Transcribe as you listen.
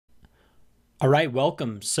All right,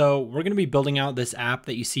 welcome. So we're going to be building out this app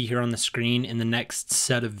that you see here on the screen in the next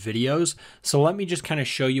set of videos. So let me just kind of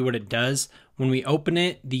show you what it does. When we open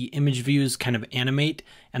it, the image views kind of animate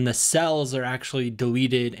and the cells are actually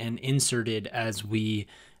deleted and inserted as we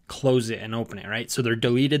close it and open it, right? So they're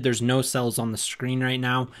deleted. There's no cells on the screen right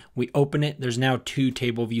now. We open it. There's now 2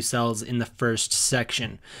 table view cells in the first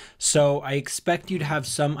section. So I expect you to have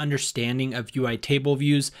some understanding of UI table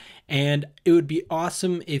views, and it would be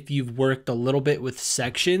awesome if you've worked a little bit with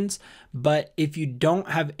sections. But if you don't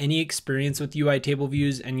have any experience with UI table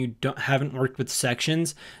views and you haven't worked with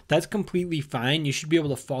sections, that's completely fine. You should be able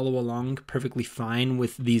to follow along perfectly fine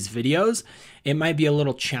with these videos. It might be a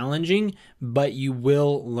little challenging, but you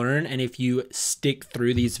will learn. And if you stick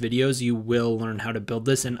through these videos, you will learn how to build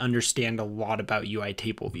this and understand a lot about UI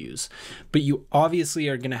table views. But you obviously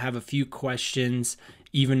are going to have a few questions.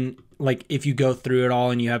 Even like if you go through it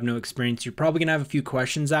all and you have no experience, you're probably gonna have a few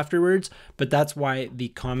questions afterwards, but that's why the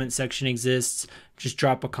comment section exists. Just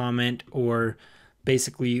drop a comment or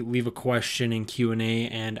basically leave a question in Q&A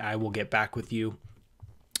and I will get back with you.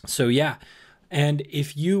 So yeah, and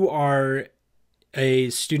if you are a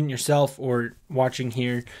student yourself or watching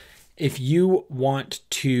here, if you want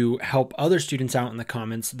to help other students out in the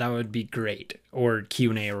comments, that would be great, or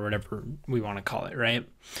Q&A or whatever we want to call it, right?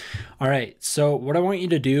 All right, so what I want you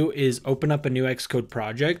to do is open up a new Xcode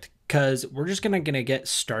project because we're just gonna get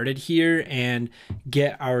started here and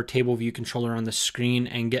get our table view controller on the screen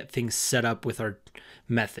and get things set up with our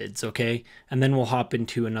methods, okay? And then we'll hop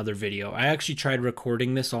into another video. I actually tried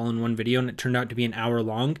recording this all in one video and it turned out to be an hour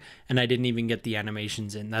long and I didn't even get the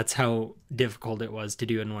animations in. That's how difficult it was to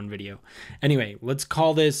do in one video. Anyway, let's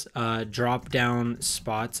call this dropdown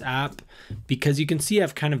spots app because you can see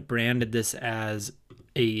I've kind of branded this as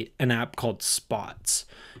an app called spots,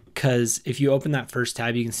 because if you open that first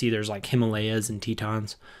tab, you can see there's like Himalayas and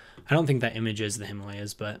Tetons. I don't think that image is the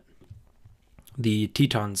Himalayas, but the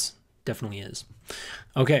Tetons definitely is.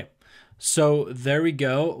 Okay, so there we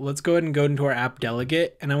go. Let's go ahead and go into our app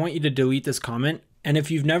delegate, and I want you to delete this comment. And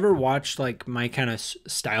if you've never watched like my kind of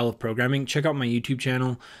style of programming, check out my YouTube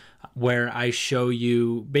channel where I show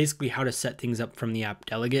you basically how to set things up from the app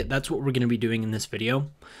delegate. That's what we're going to be doing in this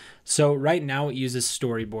video. So right now it uses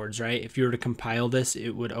storyboards, right? If you were to compile this,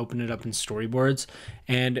 it would open it up in storyboards,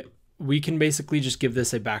 and we can basically just give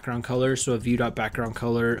this a background color. So a view.background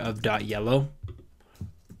color of .yellow.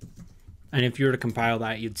 And if you were to compile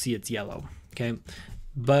that, you'd see it's yellow, okay?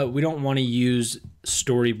 But we don't want to use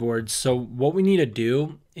storyboards. So what we need to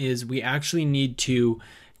do is we actually need to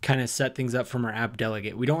kind of set things up from our app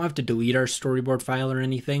delegate. We don't have to delete our storyboard file or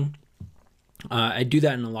anything. I do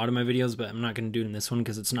that in a lot of my videos, but I'm not going to do it in this one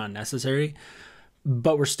because it's not necessary.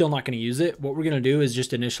 But we're still not going to use it. What we're going to do is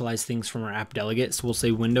just initialize things from our app delegate. So we'll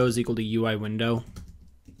say window is equal to UI window.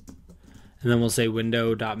 And then we'll say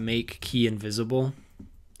window.make key invisible.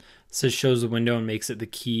 So it shows the window and makes it the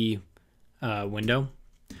key window.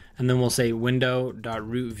 And then we'll say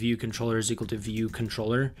window.root view controller is equal to view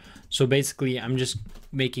controller. So basically I'm just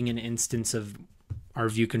making an instance of our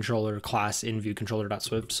view controller class in view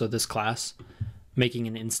controller.swift. So this class, making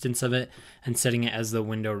an instance of it and setting it as the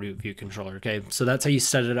window root view controller. Okay, so that's how you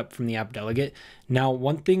set it up from the app delegate. Now,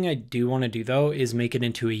 one thing I do want to do though is make it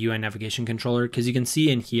into a UI navigation controller, because you can see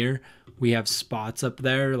in here we have spots up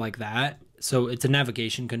there like that. So it's a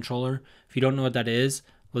navigation controller. If you don't know what that is,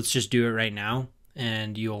 let's just do it right now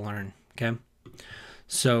and you'll learn. Okay,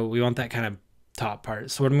 so we want that kind of top part.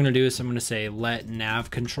 So what I'm going to do is I'm going to say let nav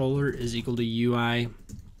controller is equal to UI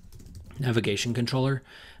navigation controller,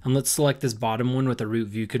 and let's select this bottom one with a root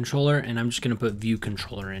view controller, and I'm just going to put view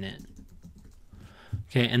controller in it.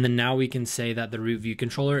 Okay, and then now we can say that the root view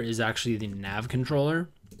controller is actually the nav controller,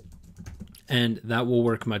 and that will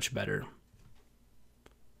work much better.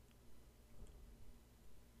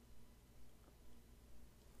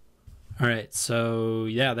 All right, so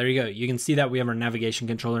yeah, there you go. You can see that we have our navigation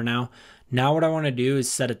controller now. Now what I want to do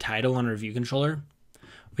is set a title on our view controller.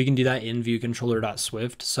 We can do that in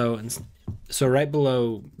viewcontroller.swift. So right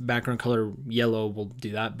below background color yellow, we'll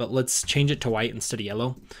do that, but let's change it to white instead of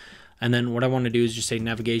yellow. And then what I want to do is just say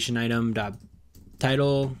navigation item dot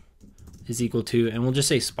title is equal to, and we'll just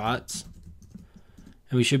say spots,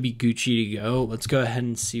 and we should be Gucci to go. Let's go ahead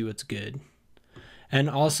and see what's good. And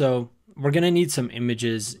also, we're gonna need some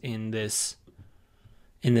images in this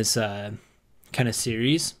kind of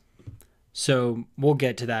series. So we'll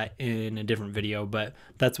get to that in a different video, but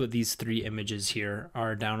that's what these 3 images here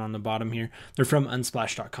are down on the bottom here. They're from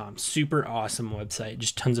unsplash.com. Super awesome website,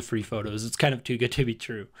 just tons of free photos. It's kind of too good to be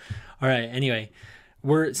true. All right, anyway,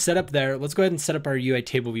 we're set up there. Let's go ahead and set up our UI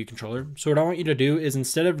table view controller. So what I want you to do is,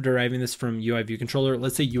 instead of deriving this from UI view controller,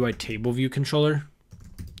 let's say UI table view controller.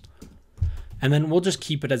 And then we'll just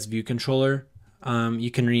keep it as view controller.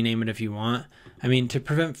 You can rename it if you want. I mean, to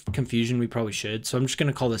prevent confusion, we probably should. So I'm just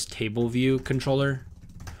gonna call this table view controller.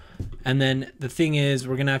 And then the thing is,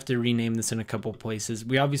 we're gonna have to rename this in a couple places.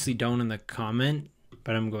 We obviously don't in the comment,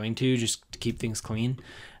 but I'm going to, just to keep things clean.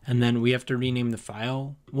 And then we have to rename the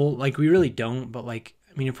file. Well, like, we really don't, but like,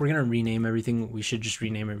 I mean, if we're gonna rename everything, we should just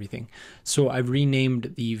rename everything. So I've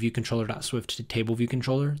renamed the viewcontroller.swift to table view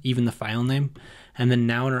controller, even the file name. And then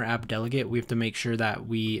now in our app delegate, we have to make sure that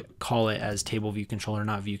we call it as table view controller,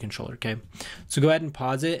 not view controller, okay? So go ahead and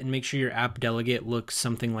pause it and make sure your app delegate looks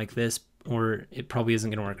something like this, or it probably isn't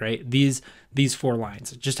gonna work, right? These 4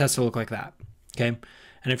 lines, it just has to look like that, okay?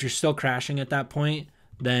 And if you're still crashing at that point,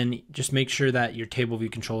 then just make sure that your table view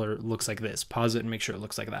controller looks like this. Pause it and make sure it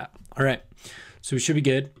looks like that. All right, so we should be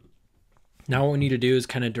good. Now what we need to do is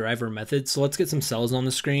kind of derive our method. So let's get some cells on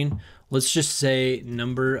the screen. Let's just say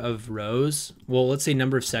number of rows. Well, let's say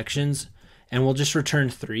number of sections, and we'll just return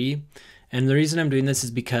 3. And the reason I'm doing this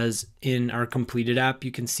is because in our completed app,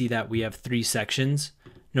 you can see that we have 3 sections.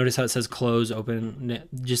 Notice how it says close, open,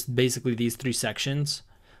 just basically these 3 sections.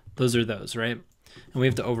 Those are those, right? And we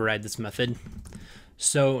have to override this method.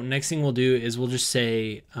 So next thing we'll do is we'll just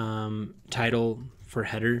say title for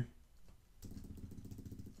header.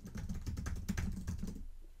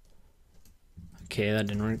 Okay, that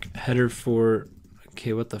didn't work. Header for,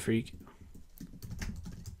 okay, what the freak?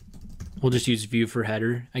 We'll just use view for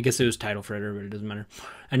header. I guess it was title for header, but it doesn't matter.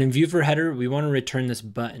 And in view for header, we want to return this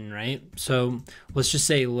button, right? So let's just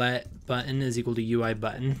say let button is equal to UI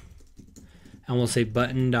button. And we'll say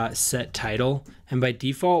button.set title. And by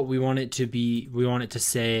default, we want it to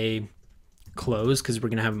say close, because we're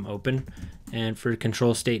gonna have them open. And for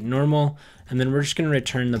control state normal, and then we're just gonna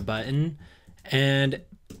return the button. And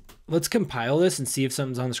let's compile this and see if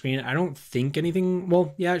something's on the screen. I don't think anything,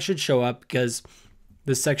 well, yeah, it should show up, because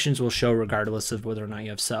the sections will show regardless of whether or not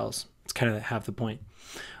you have cells. It's kind of half the point.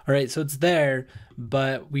 All right, so it's there,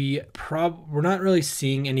 but we're not really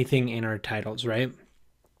seeing anything in our titles, right?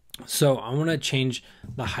 So I want to change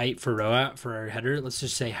the height for row for our header. Let's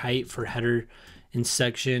just say height for header in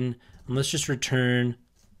section, and let's just return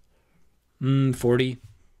 40,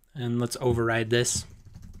 and let's override this.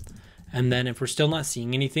 And then if we're still not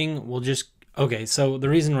seeing anything, we'll just, okay, so the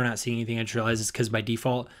reason we're not seeing anything, I just realized, is because by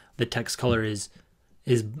default the text color is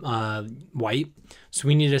white. So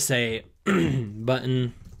we need to say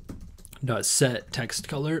button dot set text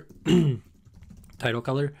color title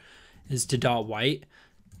color is to dot white.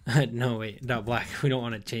 No, wait, dot black. We don't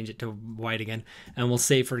want to change it to white again. And we'll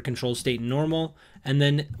say for control state normal, and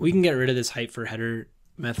then we can get rid of this height for header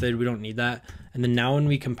method. We don't need that. And then now when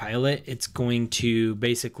we compile it, it's going to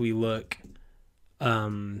basically look, it's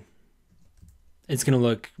going to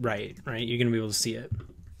look right? You're going to be able to see it.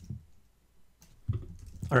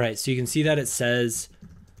 All right, so you can see that it says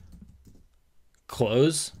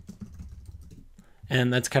close.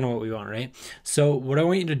 And that's kind of what we want, right? So what I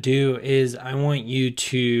want you to do is I want you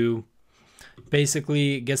to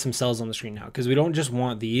basically get some cells on the screen now, because we don't just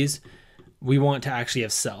want these, we want to actually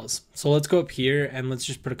have cells. So let's go up here and let's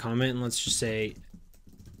just put a comment, and let's just say,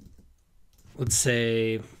 let's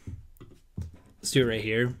do it right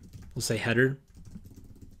here. We'll say header.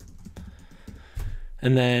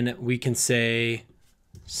 And then we can say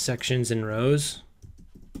sections and rows.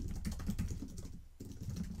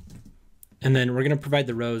 And then we're going to provide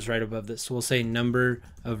the rows right above this. So we'll say number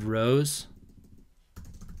of rows.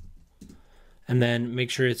 And then make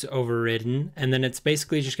sure it's overridden. And then it's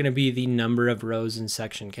basically just going to be the number of rows in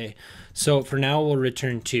section, okay? So for now, we'll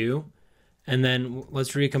return 2. And then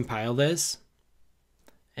let's recompile this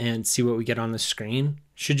and see what we get on the screen.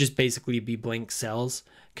 Should just basically be blank cells,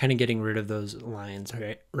 kind of getting rid of those lines,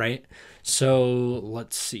 right? So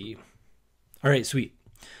let's see. All right, sweet.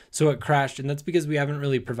 So it crashed, and that's because we haven't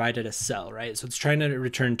really provided a cell, right? So it's trying to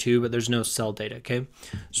return 2, but there's no cell data, okay?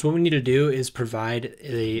 So what we need to do is provide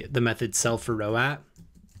the method cell for row at.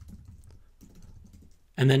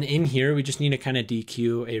 And then in here, we just need to kind of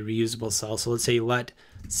dequeue a reusable cell. So let's say let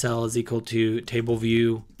cell is equal to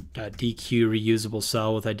tableview.dequeue reusable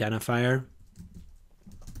cell with identifier.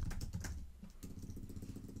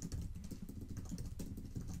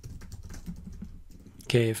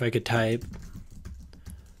 Okay, if I could type.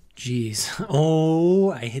 Jeez.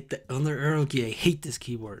 Oh, I hit the other arrow key. I hate this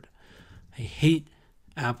keyboard. I hate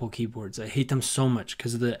Apple keyboards. I hate them so much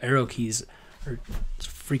because the arrow keys are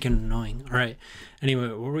freaking annoying. All right. Anyway,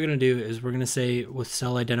 what we're going to do is we're going to say with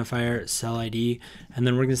cell identifier, cell ID, and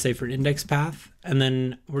then we're going to say for index path, and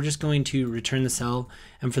then we're just going to return the cell.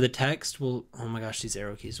 And for the text, we'll, oh my gosh, these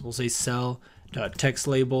arrow keys, we'll say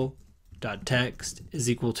cell.textLabel.text is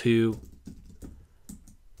equal to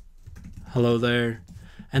hello there.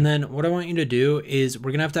 And then what I want you to do is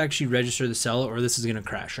we're gonna have to actually register the cell or this is gonna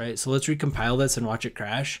crash, right? So let's recompile this and watch it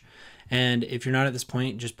crash. And if you're not at this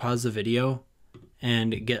point, just pause the video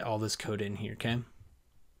and get all this code in here, okay?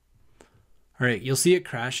 All right, you'll see it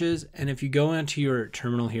crashes. And if you go into your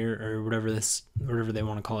terminal here or whatever they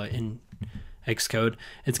wanna call it in Xcode,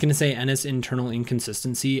 it's gonna say NS internal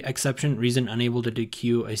inconsistency exception, reason unable to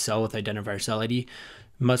dequeue a cell with identifier cell ID.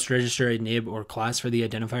 Must register a nib or class for the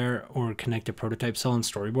identifier or connect a prototype cell in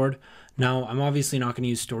storyboard. Now, I'm obviously not going to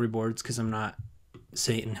use storyboards because I'm not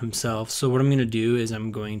Satan himself. So what I'm going to do is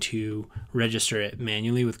I'm going to register it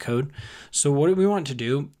manually with code. So what we want to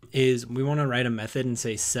do is we want to write a method and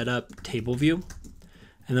say setup table view.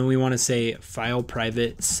 And then we want to say file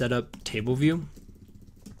private setup table view.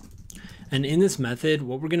 And in this method,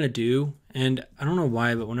 what we're going to do, and I don't know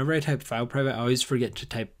why, but whenever I type file private, I always forget to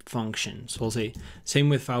type function. So we'll say, same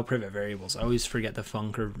with file private variables. I always forget the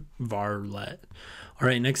func or var let. All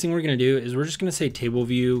right, next thing we're going to do is we're just going to say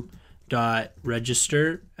tableview dot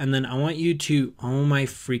register. And then I want you to, oh my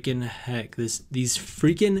freaking heck, these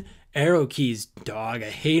freaking arrow keys, dog, I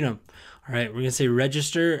hate them. All right, we're going to say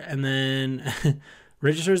register and then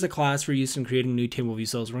register is a class for use in creating new table view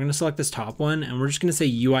cells. We're going to select this top one and we're just going to say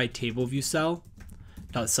UITableview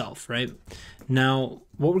cell.self, right? Now,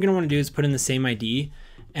 what we're going to want to do is put in the same ID.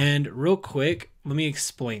 And real quick, let me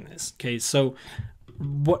explain this. Okay, so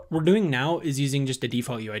what we're doing now is using just a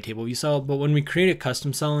default UITableview cell. But when we create a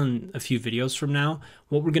custom cell in a few videos from now,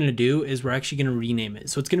 what we're going to do is we're actually going to rename it.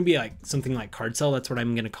 So it's going to be like something like card cell. That's what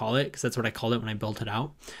I'm going to call it because that's what I called it when I built it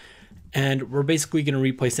out. And we're basically going to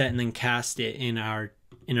replace that and then cast it in our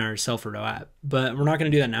cell for row app. But we're not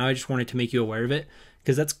going to do that now. I just wanted to make you aware of it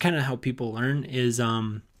because that's kind of how people learn is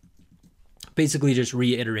basically just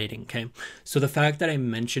reiterating, okay? So the fact that I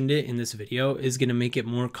mentioned it in this video is going to make it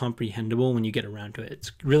more comprehensible when you get around to it.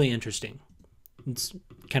 It's really interesting. It's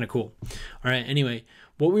kind of cool. All right, anyway,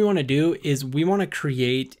 what we want to do is we want to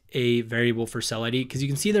create a variable for cell ID because you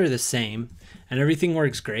can see they're the same and everything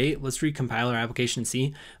works great. Let's recompile our application and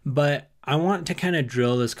see. But I want to kind of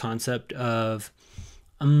drill this concept of,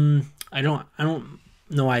 I don't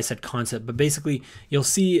know why I said concept, but basically you'll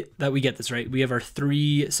see that we get this, right? We have our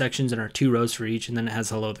 3 sections and our 2 rows for each, and then it has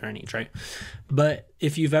hello there in each, right? But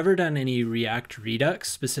if you've ever done any React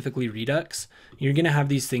Redux, specifically Redux, you're gonna have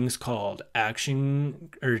these things called action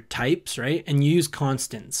or types, right? And you use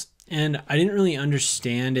constants. And I didn't really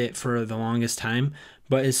understand it for the longest time,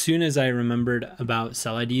 but as soon as I remembered about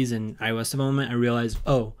cell IDs and iOS development, I realized,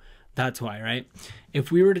 oh, that's why, right?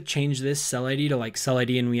 If we were to change this cell ID to like cell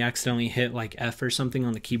ID and we accidentally hit like F or something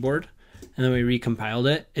on the keyboard and then we recompiled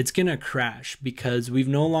it, it's gonna crash because we're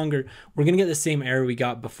gonna get the same error we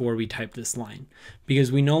got before we typed this line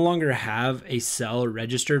because we no longer have a cell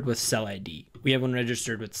registered with cell ID. We have one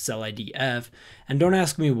registered with cell ID F, and don't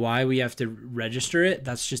ask me why we have to register it.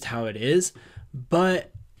 That's just how it is.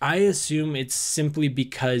 But I assume it's simply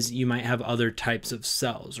because you might have other types of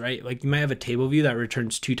cells, right? Like you might have a table view that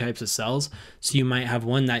returns 2 types of cells. So you might have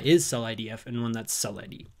one that is cell IDF and one that's cell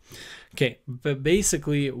ID. Okay, but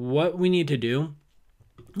basically what we need to do,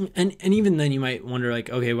 and even then you might wonder like,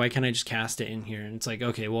 okay, why can't I just cast it in here? And it's like,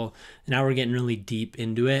 okay, well, now we're getting really deep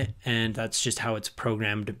into it and that's just how it's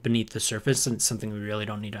programmed beneath the surface and it's something we really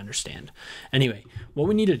don't need to understand. Anyway, what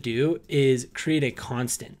we need to do is create a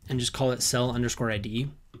constant and just call it cell_ID.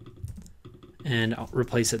 And I'll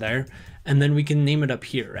replace it there. And then we can name it up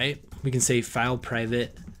here, right? We can say file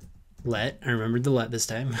private let, I remembered the let this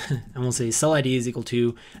time, and we'll say cell ID is equal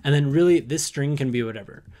to, and then really this string can be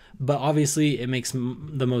whatever. But obviously it makes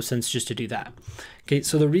the most sense just to do that. Okay,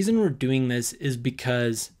 so the reason we're doing this is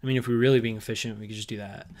because, I mean, if we're really being efficient, we could just do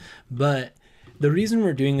that. But the reason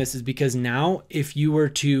we're doing this is because now if you were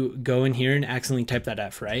to go in here and accidentally type that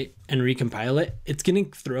F, right, and recompile it, it's gonna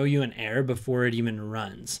throw you an error before it even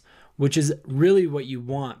runs, which is really what you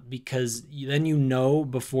want because then you know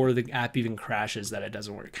before the app even crashes that it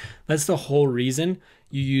doesn't work. That's the whole reason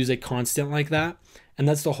you use a constant like that. And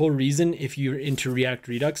that's the whole reason if you're into React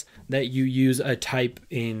Redux that you use a type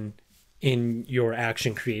in in your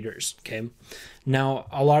action creators, okay? Now,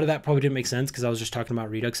 a lot of that probably didn't make sense because I was just talking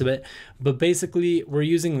about Redux a bit, but basically we're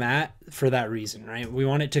using that for that reason, right? We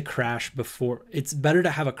want it to crash before. It's better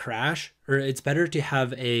to have a crash, or it's better to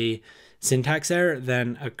have a syntax error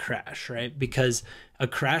than a crash, right? Because a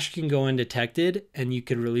crash can go undetected and you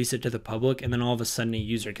could release it to the public, and then all of a sudden a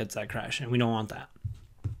user gets that crash, and we don't want that.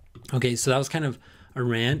 Okay, so that was kind of a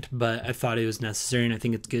rant, but I thought it was necessary, and I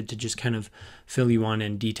think it's good to just kind of fill you on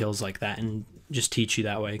in details like that and just teach you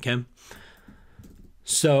that way, okay?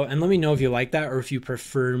 So, and let me know if you like that, or if you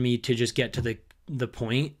prefer me to just get to the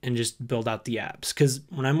point and just build out the apps. Because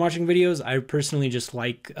when I'm watching videos, I personally just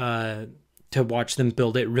like to watch them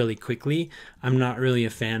build it really quickly. I'm not really a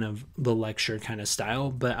fan of the lecture kind of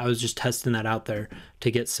style, but I was just testing that out there to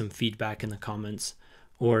get some feedback in the comments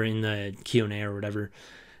or in the Q&A or whatever.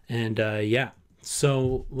 And yeah.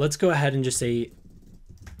 So let's go ahead and just say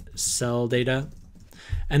cell data.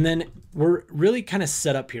 And then we're really kind of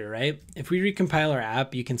set up here, right? If we recompile our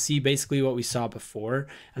app, you can see basically what we saw before.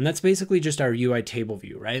 And that's basically just our UI table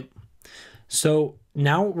view, right? So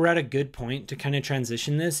now we're at a good point to kind of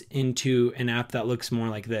transition this into an app that looks more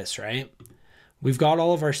like this, right? We've got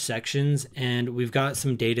all of our sections and we've got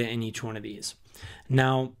some data in each one of these.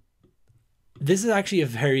 Now, this is actually a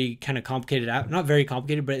very kind of complicated app. Not very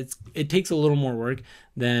complicated, but it takes a little more work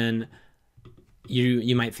than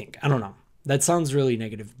you might think. I don't know. That sounds really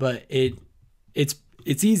negative, but it's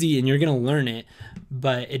easy and you're going to learn it,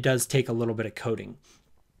 but it does take a little bit of coding.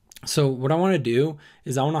 So what I want to do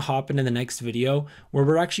is I want to hop into the next video where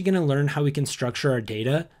we're actually going to learn how we can structure our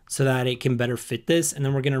data so that it can better fit this. And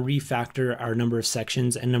then we're going to refactor our number of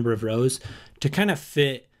sections and number of rows to kind of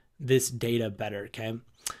fit this data better, okay?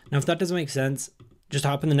 Now, if that doesn't make sense, just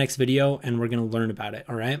hop in the next video and we're going to learn about it,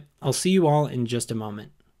 all right? I'll see you all in just a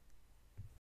moment.